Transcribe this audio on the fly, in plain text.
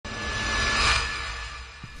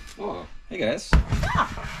Oh, hey guys.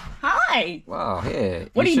 Hi. Wow, hey.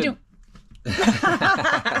 What are you doing?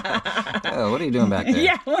 Oh, what are you doing back there?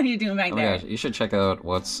 Yeah, what are you doing back there? Gosh, you should check out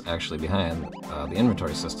what's actually behind the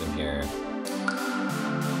inventory system here.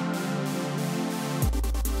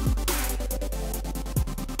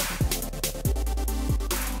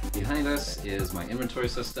 Behind us is my inventory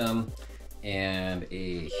system and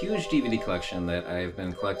a huge DVD collection that I've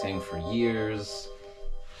been collecting for years.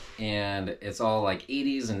 And it's all like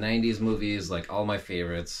 80s and 90s movies, like all my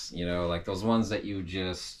favorites, you know, like those ones that you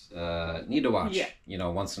just need to watch, you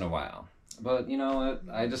know, once in a while. But you know what?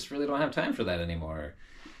 I just really don't have time for that anymore.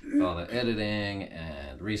 With all the editing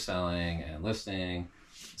and reselling and listing,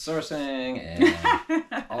 sourcing, and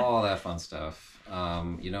all that fun stuff.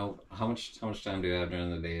 You know, how much time do you have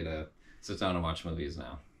during the day to sit down and watch movies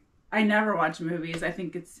now? I never watch movies. I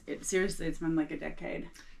think seriously, it's been like a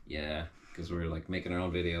decade. Yeah. Because we're like making our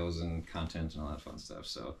own videos and content and all that fun stuff.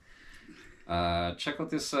 So check out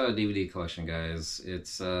this DVD collection, guys.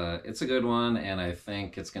 It's a good one, and I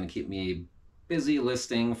think it's going to keep me busy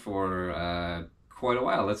listing for quite a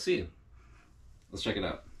while. Let's see. Let's check it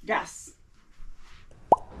out. Yes.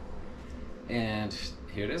 And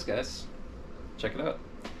here it is, guys. Check it out.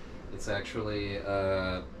 It's actually,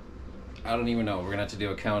 I don't even know. We're going to have to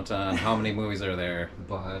do a count on how many movies are there,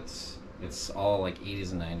 but it's all like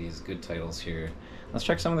 80s and 90s, good titles here. Let's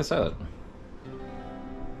check some of this out.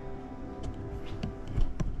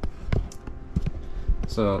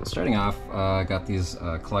 So starting off, I got these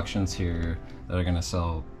collections here that are gonna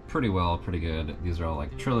sell pretty well, pretty good. These are all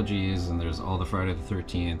like trilogies, and there's all the Friday the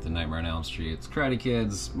 13th, and Nightmare on Elm Street, Karate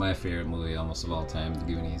Kids, my favorite movie almost of all time, The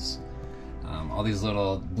Goonies. All these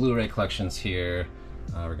little Blu-ray collections here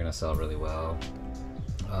are gonna sell really well.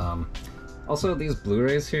 Also, these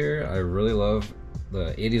Blu-rays here, I really love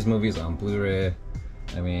the 80s movies on Blu-ray.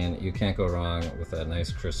 I mean, you can't go wrong with that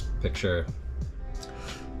nice crisp picture.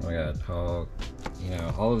 Oh my god, how, you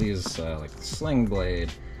know, all of these, like Sling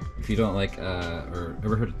Blade, if you don't like, or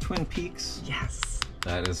ever heard of Twin Peaks? Yes.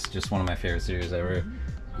 That is just one of my favorite series ever.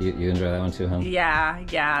 You enjoy that one too, huh? Yeah,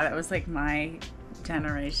 that was like my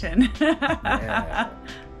generation. Yeah.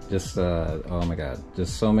 Just, oh my god,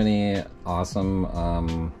 just so many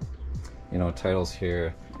awesome, you know, titles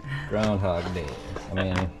here. Groundhog Day. I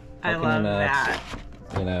mean, I love that.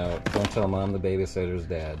 You know, Don't Tell Mom the Babysitter's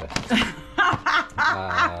Dead.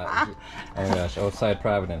 Oh my gosh, Outside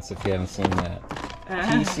Providence, if you haven't seen that.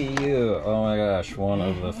 TCU, oh my gosh, one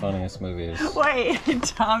of the funniest movies. Wait,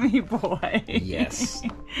 Tommy Boy. Yes.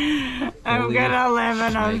 I'm gonna live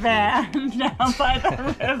in a van down by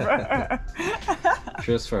the river.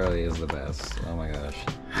 Chris Farley is the best. Oh my gosh.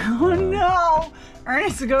 Oh no!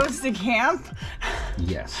 Ernest Goes to Camp?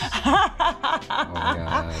 Yes. Oh my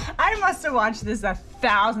god. I must have watched this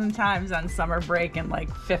 1,000 times on summer break in like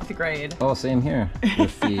 5th grade. Oh, same here.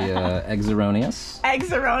 With the Exeronius.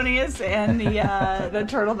 Exeronius and the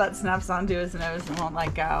turtle that snaps onto his nose and won't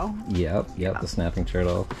let go. Yep, the snapping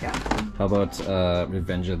turtle. Yeah. How about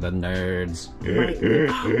Revenge of the Nerds?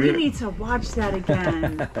 We need to watch that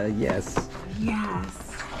again. Yes.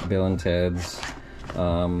 Yes. Bill and Ted's.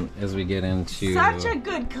 As we get into such a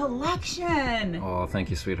good collection. Oh, thank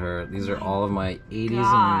you, sweetheart. These are all of my 80s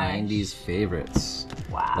and 90s favorites.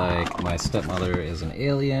 Wow. Like My Stepmother is an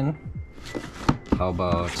Alien. How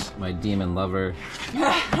about My Demon Lover?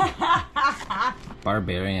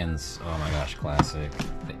 Barbarians. Oh my gosh, classic.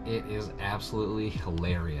 It is absolutely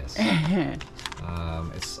hilarious.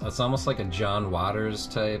 It's almost like a John Waters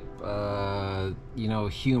type, you know,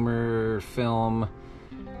 humor film.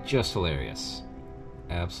 Just hilarious.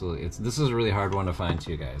 Absolutely. This is a really hard one to find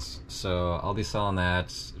too, guys. So I'll be selling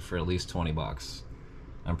that for at least 20 bucks.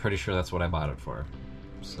 I'm pretty sure that's what I bought it for.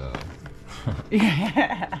 So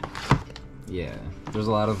yeah. There's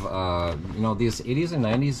a lot of you know, these 80s and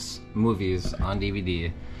 90s movies on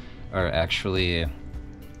DVD are actually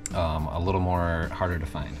a little more harder to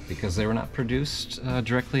find because they were not produced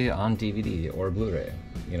directly on DVD or Blu-ray,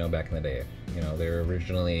 you know, back in the day. You know, they were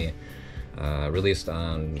originally released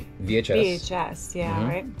on VHS. VHS, yeah,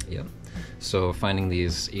 right? Yep. So finding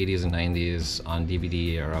these 80s and 90s on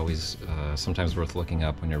DVD are always sometimes worth looking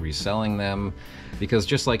up when you're reselling them, because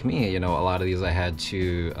just like me, you know, a lot of these I had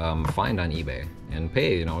to find on eBay and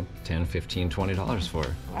pay, you know, $10, $15, $20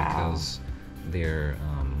 for. Wow. Because they're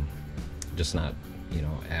just not, you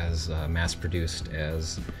know, as mass-produced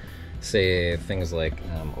as, say, things like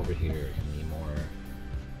over here in the more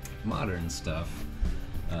modern stuff.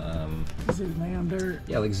 Zoolander.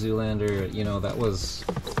 Yeah, like Zoolander, you know, that was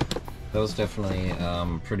definitely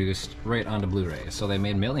produced right onto Blu-ray, so they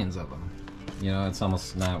made millions of them. You know, it's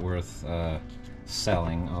almost not worth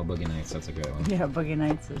selling. Oh, Boogie Nights, that's a great one. Yeah, Boogie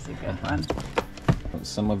Nights is a good one.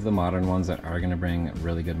 Some of the modern ones that are going to bring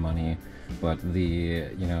really good money, but the,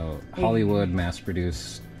 you know, Hollywood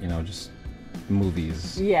mass-produced, you know, just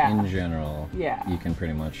movies in general, you can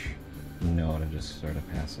pretty much know to just sort of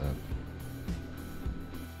pass up.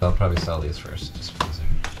 I'll probably sell these first, just because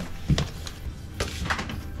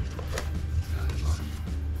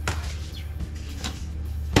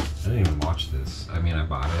I didn't even watch this. I mean, I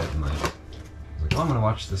bought it and like, I was like, oh, I'm gonna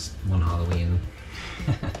watch this one Halloween.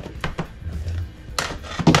 Oh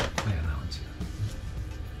yeah, that one too.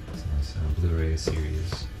 It's a nice Blu-ray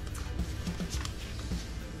series.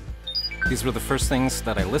 These were the first things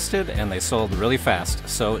that I listed, and they sold really fast.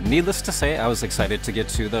 So needless to say, I was excited to get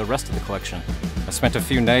to the rest of the collection. I spent a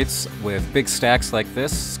few nights with big stacks like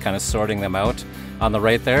this, kind of sorting them out. On the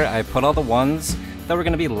right there, I put all the ones that were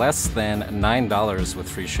going to be less than $9 with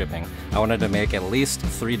free shipping. I wanted to make at least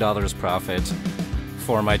 $3 profit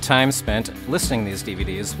for my time spent listing these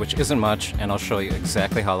DVDs, which isn't much, and I'll show you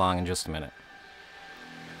exactly how long in just a minute.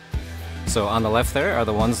 So on the left there are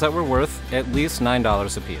the ones that were worth at least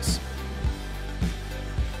 $9 a piece.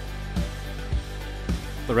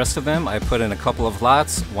 The rest of them I put in a couple of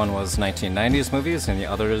lots. One was 1990s movies and the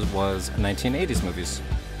other was 1980s movies.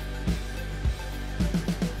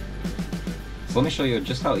 So let me show you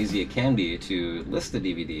just how easy it can be to list the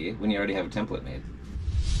DVD when you already have a template made.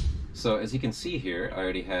 So as you can see here, I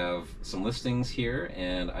already have some listings here,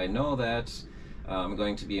 and I know that I'm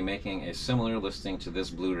going to be making a similar listing to this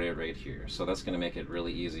Blu-ray right here. So that's going to make it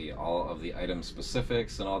really easy. All of the item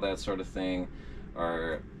specifics and all that sort of thing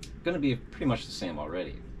are going to be pretty much the same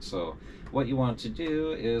already. So what you want to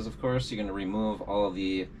do is, of course, you're going to remove all of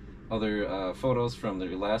the other photos from the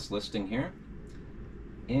last listing here.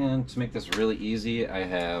 And to make this really easy, I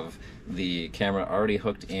have the camera already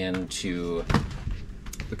hooked into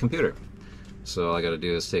the computer. So all I got to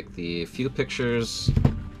do is take the few pictures,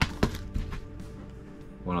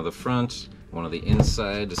 one of the front, one of the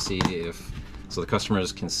inside, to see if, so the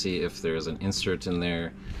customers can see if there's an insert in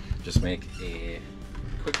there. Just make a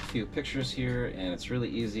quick few pictures here, and it's really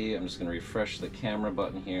easy. I'm just going to refresh the camera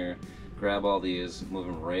button here, grab all these, move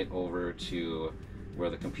them right over to where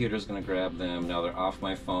the computer's going to grab them. Now they're off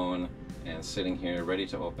my phone and sitting here ready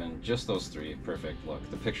to open. Just those three. Perfect. Look,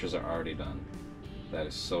 the pictures are already done. That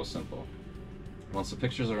is so simple. Once the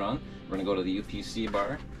pictures are on, we're going to go to the UPC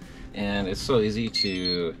bar, and it's so easy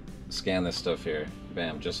to scan this stuff here.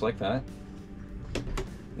 Bam, just like that.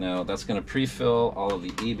 Now that's going to pre-fill all of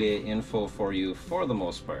the eBay info for you for the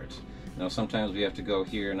most part. Now sometimes we have to go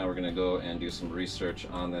here. Now we're going to go and do some research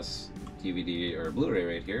on this DVD or Blu-ray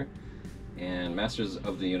right here. And Masters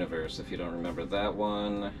of the Universe, if you don't remember that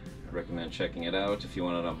one, I recommend checking it out. If you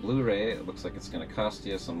want it on Blu-ray, it looks like it's going to cost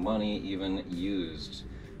you some money, even used,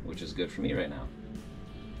 which is good for me right now.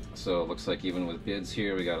 So it looks like even with bids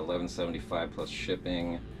here, we got $11.75 plus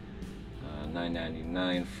shipping,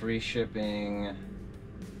 $9.99 free shipping,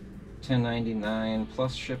 $10.99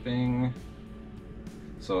 plus shipping.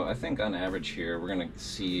 So I think on average here, we're going to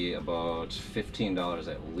see about $15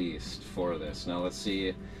 at least for this. Now let's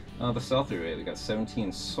see the sell-through rate. We got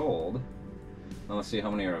 17 sold. Now let's see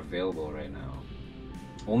how many are available right now.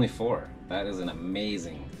 Only 4. That is an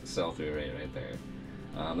amazing sell-through rate right there.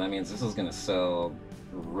 That means this is going to sell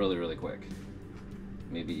really, really quick.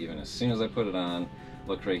 Maybe even as soon as I put it on.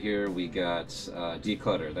 Look right here, we got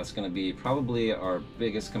Declutter. That's going to be probably our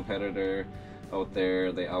biggest competitor out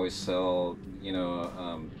there. They always sell, you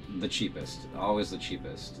know, the cheapest. Always the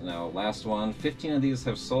cheapest. Now, last one, 15 of these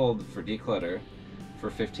have sold for Declutter for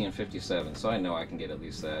 $15.57. So I know I can get at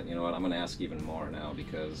least that. You know what? I'm going to ask even more now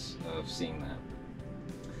because of seeing that.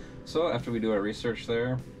 So after we do our research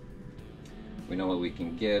there, we know what we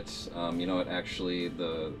can get. You know what? Actually,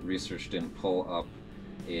 the research didn't pull up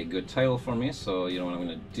a good title for me. So you know what I'm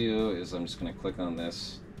going to do is I'm just going to click on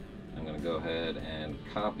this. I'm going to go ahead and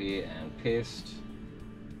copy and paste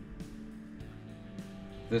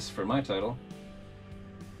this for my title.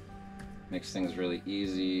 Makes things really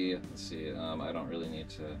easy. Let's see, I don't really need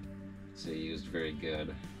to say used very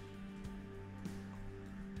good.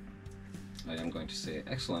 I am going to say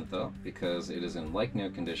excellent though, because it is in like new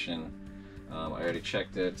condition. I already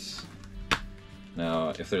checked it. Now,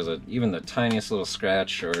 if there's even the tiniest little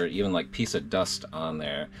scratch or even like piece of dust on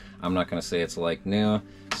there, I'm not going to say it's like new.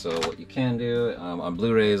 So what you can do, on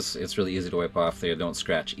Blu-rays, it's really easy to wipe off. They don't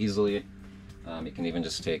scratch easily. You can even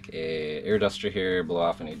just take a air duster here, blow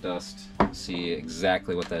off any dust, see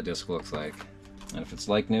exactly what that disc looks like. And if it's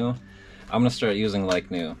like new, I'm going to start using like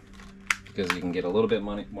new because you can get a little bit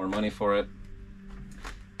more money for it.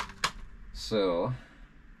 So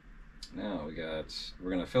Now we're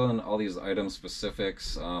gonna fill in all these item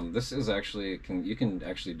specifics. This is actually, you can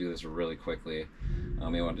actually do this really quickly.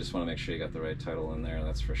 You just want to make sure you got the right title in there,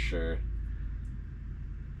 that's for sure.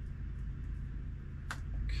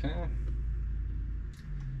 Okay.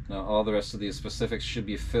 Now all the rest of these specifics should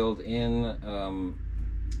be filled in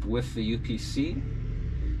with the UPC.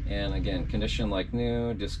 And again, condition like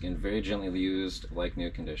new, disc in very gently used like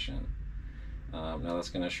new condition. Now that's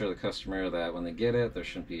going to assure the customer that when they get it, there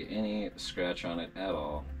shouldn't be any scratch on it at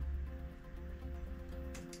all,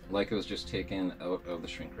 like it was just taken out of the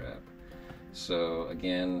shrink wrap. So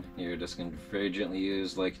again, your disc in very gently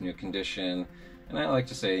used like new condition, and I like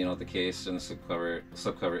to say, you know, the case and the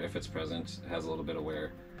slipcover, if it's present, has a little bit of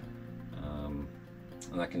wear, and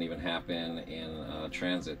that can even happen in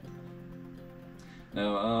transit.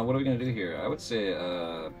 Now, what are we going to do here? I would say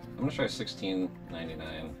I'm going to try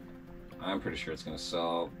 $16.99. I'm pretty sure it's going to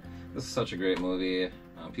sell. This is such a great movie.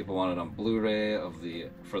 People want it on Blu-ray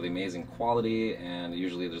for the amazing quality, and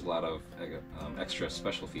usually there's a lot of extra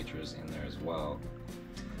special features in there as well.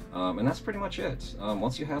 And that's pretty much it.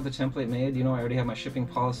 Once you have the template made, you know, I already have my shipping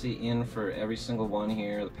policy in for every single one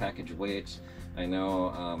here, the package weight. I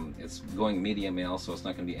know it's going medium mail, so it's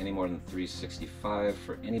not going to be any more than $3.65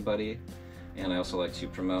 for anybody. And I also like to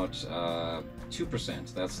promote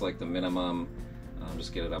 2%. That's like the minimum.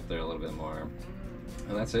 Just get it up there a little bit more.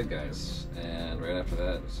 And that's it, guys. And right after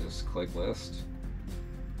that, it's just click list.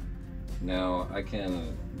 Now I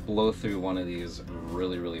can blow through one of these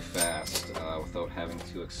really, really fast without having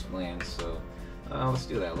to explain. So let's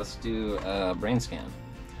do that. Let's do Brain Scan.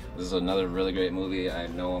 This is another really great movie. I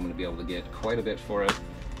know I'm going to be able to get quite a bit for it,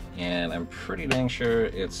 and I'm pretty dang sure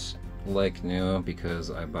it's like new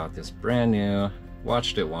because I bought this brand new,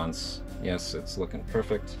 watched it once. Yes, it's looking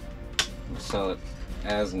perfect. We'll sell it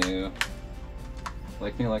as new,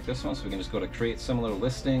 like new, like this one. So we can just go to create similar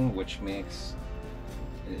listing, which makes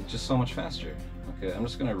it just so much faster. Okay, I'm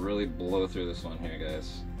just gonna really blow through this one here,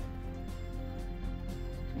 guys.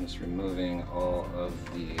 I'm just removing all of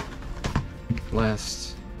the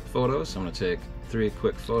last photos. I'm gonna take 3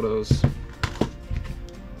 quick photos.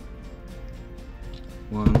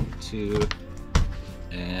 1, 2,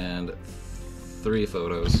 and 3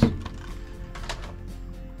 photos.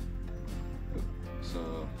 So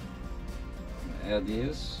I'm gonna add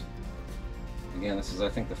these. Again, this is, I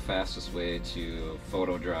think, the fastest way to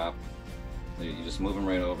photo drop. You just move them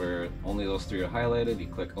right over. Only those 3 are highlighted. You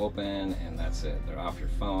click open, and that's it. They're off your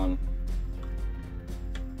phone.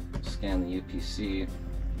 Scan the UPC,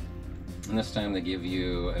 and this time they give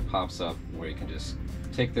you, it pops up where you can just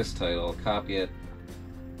take this title, copy it,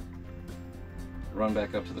 run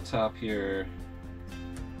back up to the top here,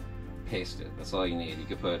 paste it. That's all you need. You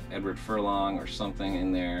could put Edward Furlong or something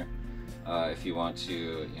in there if you want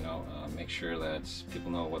to, you know, make sure that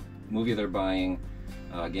people know what movie they're buying.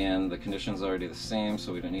 Again, the condition's already the same,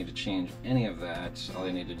 so we don't need to change any of that. All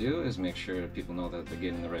you need to do is make sure that people know that they're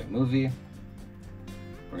getting the right movie.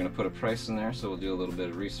 We're going to put a price in there, so we'll do a little bit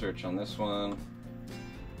of research on this one.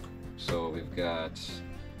 So we've got,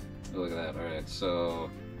 oh, look at that. Alright, so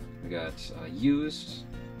we got used.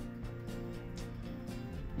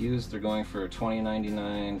 Used, they're going for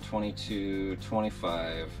 $20.99, $22,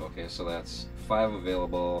 $25. Okay, so that's 5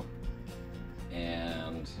 available,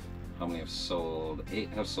 and how many have sold? 8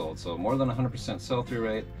 have sold, so more than 100% sell-through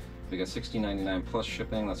rate. We got $16.99 plus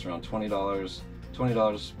shipping. That's around $20.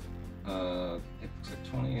 $20. It looks like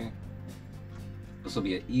 20. This will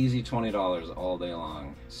be an easy $20 all day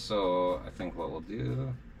long. So I think what we'll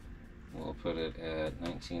do, we'll put it at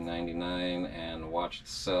 $19.99 and watch it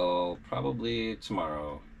sell probably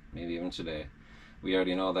tomorrow, maybe even today. We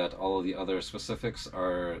already know that all of the other specifics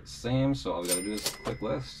are the same, so all we gotta do is click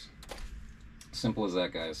list. Simple as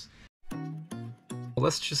that, guys.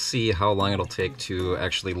 Let's just see how long it'll take to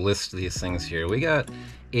actually list these things here. We got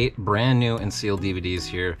 8 brand new and sealed DVDs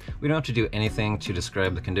here. We don't have to do anything to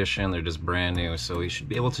describe the condition, they're just brand new, so we should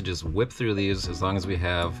be able to just whip through these as long as we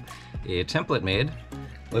have a template made.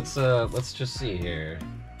 Let's just see here.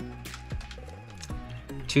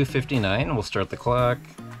 2:59, we'll start the clock.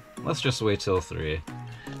 Let's just wait till 3.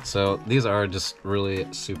 So these are just really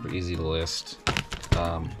super easy to list.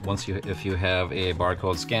 If you have a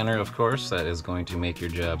barcode scanner, of course, that is going to make your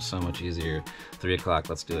job so much easier. 3 o'clock,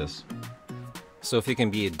 let's do this. So if you can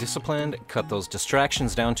be disciplined, cut those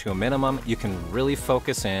distractions down to a minimum, you can really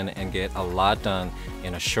focus in and get a lot done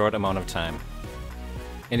in a short amount of time.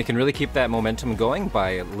 And you can really keep that momentum going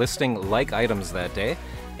by listing like items that day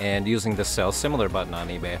and using the sell similar button on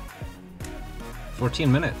eBay.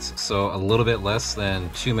 14 minutes, so a little bit less than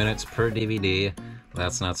 2 minutes per DVD.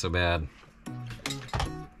 That's not so bad.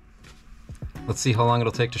 let's see how long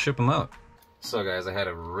it'll take to ship them out. So guys, I had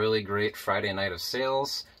a really great Friday night of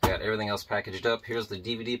sales. I got everything else packaged up. Here's the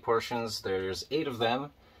DVD portions. There's 8 of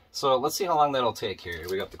them. So let's see how long that'll take here.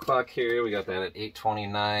 We got the clock here. We got that at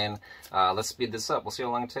 8:29. Let's speed this up. We'll see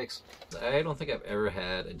how long it takes. I don't think I've ever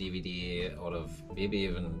had a DVD out of maybe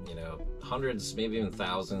even, you know, hundreds, maybe even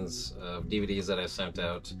thousands of DVDs that I sent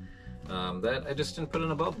out that I just didn't put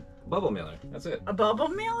in a bubble mailer. That's it. A bubble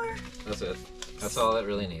mailer? That's it. That's all it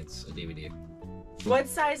really needs, a DVD. What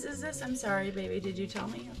size is this? I'm sorry, baby. Did you tell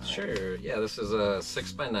me? Sure. Yeah, this is a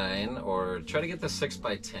 6x9, or try to get the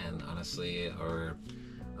 6x10, honestly, or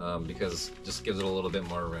because it just gives it a little bit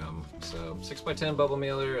more room. So 6x10 bubble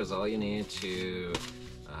mailer is all you need to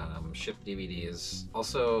ship DVDs.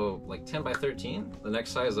 Also, like 10x13, the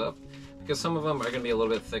next size up, because some of them are going to be a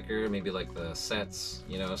little bit thicker, maybe like the sets,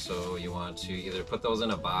 you know, so you want to either put those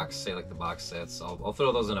in a box, say like the box sets. I'll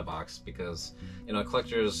throw those in a box because, you know,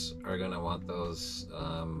 collectors are going to want those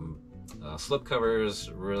slip covers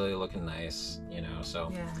really looking nice, you know,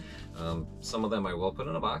 so yeah. Some of them I will put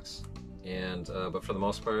in a box. And but for the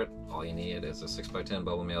most part, all you need is a 6x10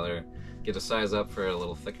 bubble mailer. Get a size up for a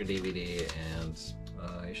little thicker DVD, and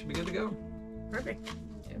you should be good to go. Perfect.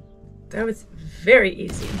 Yeah. That was very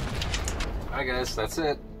easy. Alright guys, that's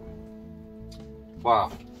it.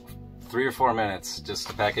 Wow, 3 or 4 minutes just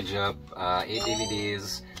to package up 8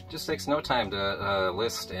 DVDs. Just takes no time to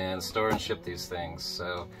list and store and ship these things.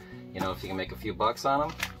 So, you know, if you can make a few bucks on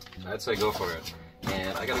them, I'd say go for it.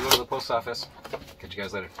 And I gotta go to the post office. Catch you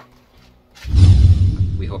guys later.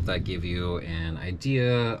 We hope that gave you an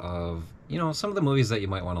idea of, you know, some of the movies that you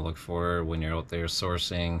might want to look for when you're out there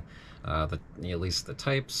sourcing, at least the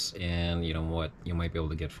types, and you know what you might be able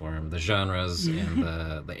to get for them, the genres and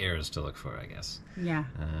the eras to look for, I guess. Yeah.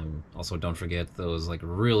 Also, don't forget those like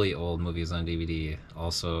really old movies on DVD.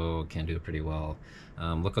 Also can do pretty well.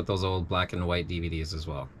 Look at those old black and white DVDs as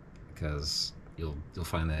well, because you'll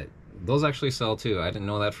find that those actually sell too. I didn't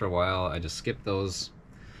know that for a while. I just skipped those.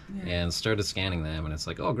 Yeah. And started scanning them, and it's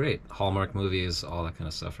like, oh great, Hallmark movies, all that kind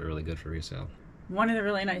of stuff are really good for resale. One of the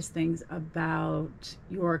really nice things about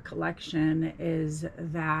your collection is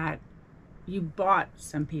that you bought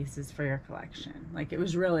some pieces for your collection. Like, it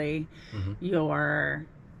was really your,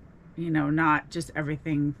 you know, not just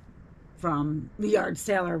everything from the yard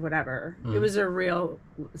sale or whatever. It was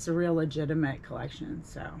it's a real legitimate collection,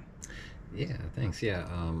 so. Yeah, thanks. Yeah,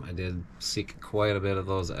 I did seek quite a bit of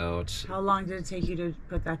those out. How long did it take you to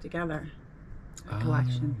put that together, a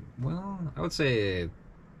collection? Well, I would say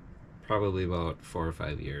probably about 4 or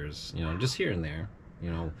 5 years, you know, just here and there.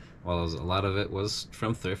 You know, a lot of it was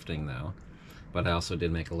from thrifting, though. But I also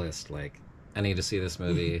did make a list, like, I need to see this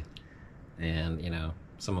movie. And, you know,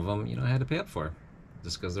 some of them, you know, I had to pay up for,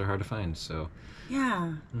 just because they're hard to find, so.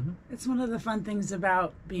 Yeah, it's one of the fun things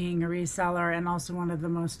about being a reseller, and also one of the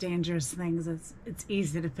most dangerous things. It's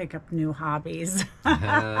easy to pick up new hobbies,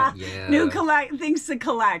 yeah, new things to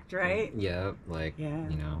collect, right? Yeah, like you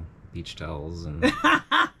know, beach towels and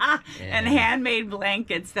and handmade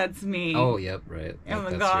blankets. That's me. Oh, yep, right. Oh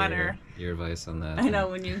my God, your advice on that. I know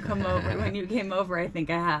when you come over, when you came over, I think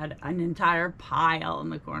I had an entire pile in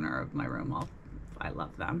the corner of my room. I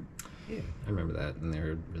love them. Yeah, I remember that, and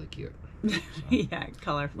they're really cute. So, yeah,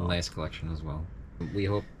 colorful. Nice collection as well. We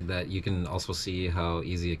hope that you can also see how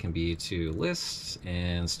easy it can be to list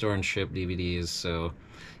and store and ship DVDs. So,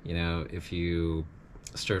 you know, if you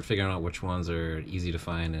start figuring out which ones are easy to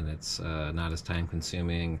find and it's not as time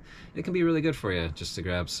consuming, it can be really good for you just to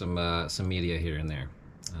grab some media here and there.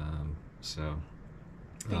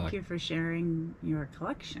 Thank you for sharing your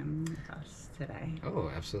collection with us today.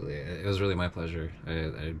 Oh, absolutely. It was really my pleasure.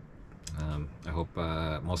 I hope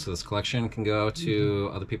most of this collection can go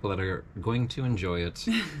to other people that are going to enjoy it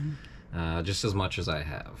just as much as I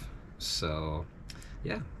have. So,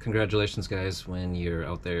 yeah, congratulations, guys, when you're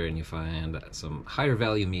out there and you find some higher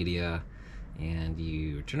value media and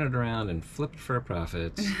you turn it around and flip it for a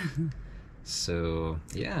profit. So,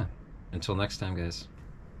 yeah, until next time, guys,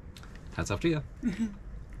 hats off to you.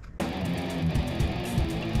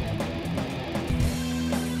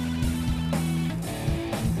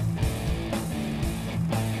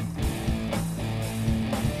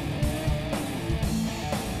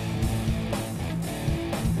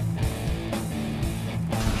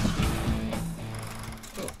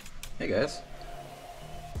 Hey guys.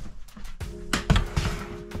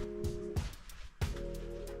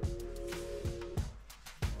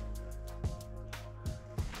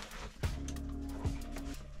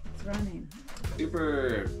 It's running.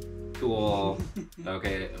 Super cool.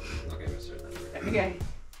 Okay, let's start that. Okay.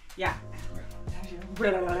 Yeah.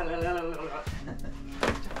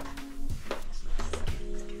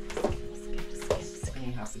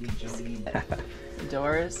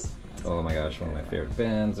 Doors. Oh my gosh, one of my favorite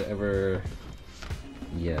bands ever.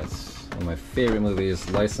 Yes, one of my favorite movies,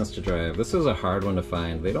 License to Drive. This is a hard one to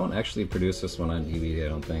find. They don't actually produce this one on DVD, I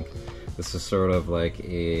don't think. This is sort of like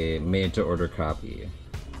a made-to-order copy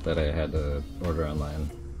that I had to order online.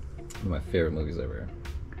 One of my favorite movies ever.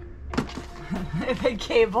 The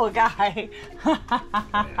cable guy.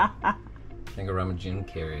 I think around Jim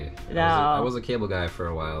Carrey. No. I was a cable guy for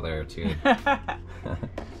a while there too.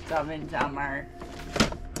 Dumb and Dumber.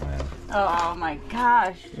 Yeah. Oh my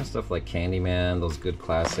gosh. And stuff like Candyman, those good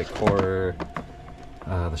classic horror.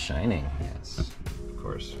 The Shining, yes. Of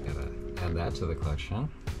course, we gotta add that to the collection.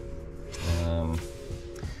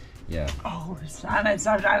 Yeah. Oh, Silence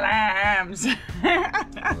of the Lambs.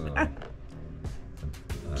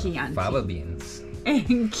 Chianti. Fava beans.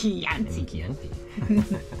 Chianti. Chianti.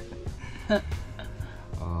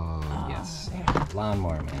 Oh, yes. Yeah.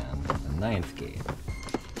 Lawnmower Man, The Ninth Gate,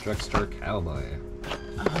 Drugstore Cowboy.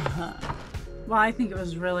 Well, I think it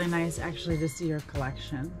was really nice actually to see your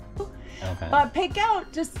collection. Okay. But pick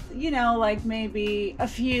out just, you know, like maybe a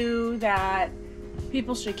few that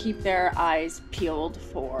people should keep their eyes peeled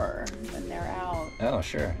for when they're out. Oh,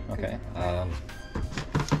 sure. Okay.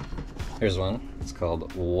 Here's one. It's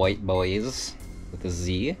called White Boys with a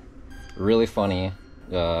Z. Really funny.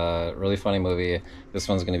 Really funny movie. This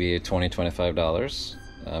one's going to be $25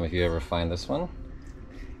 if you ever find this one.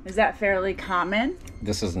 Is that fairly common?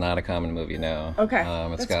 This is not a common movie, no. Okay.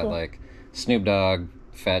 It's got cool. Like Snoop Dogg,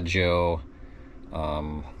 Fat Joe.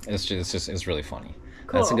 It's really funny.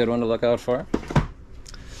 Cool. That's a good one to look out for.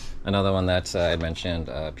 Another one that I mentioned,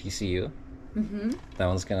 PCU. Mm-hmm. That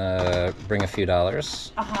one's gonna bring a few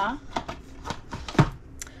dollars. Uh-huh.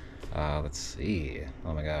 Let's see.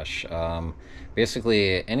 Oh my gosh.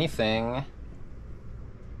 Basically anything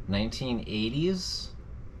 1980s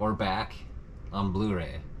or back on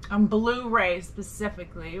Blu-ray. On Blu-ray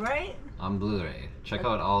specifically, right? On Blu-ray. Check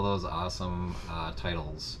out all those awesome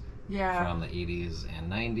titles Yeah. from the 80s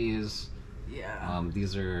and 90s. Yeah.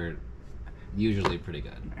 These are usually pretty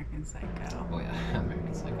good. American Psycho. Oh yeah,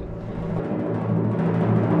 American Psycho.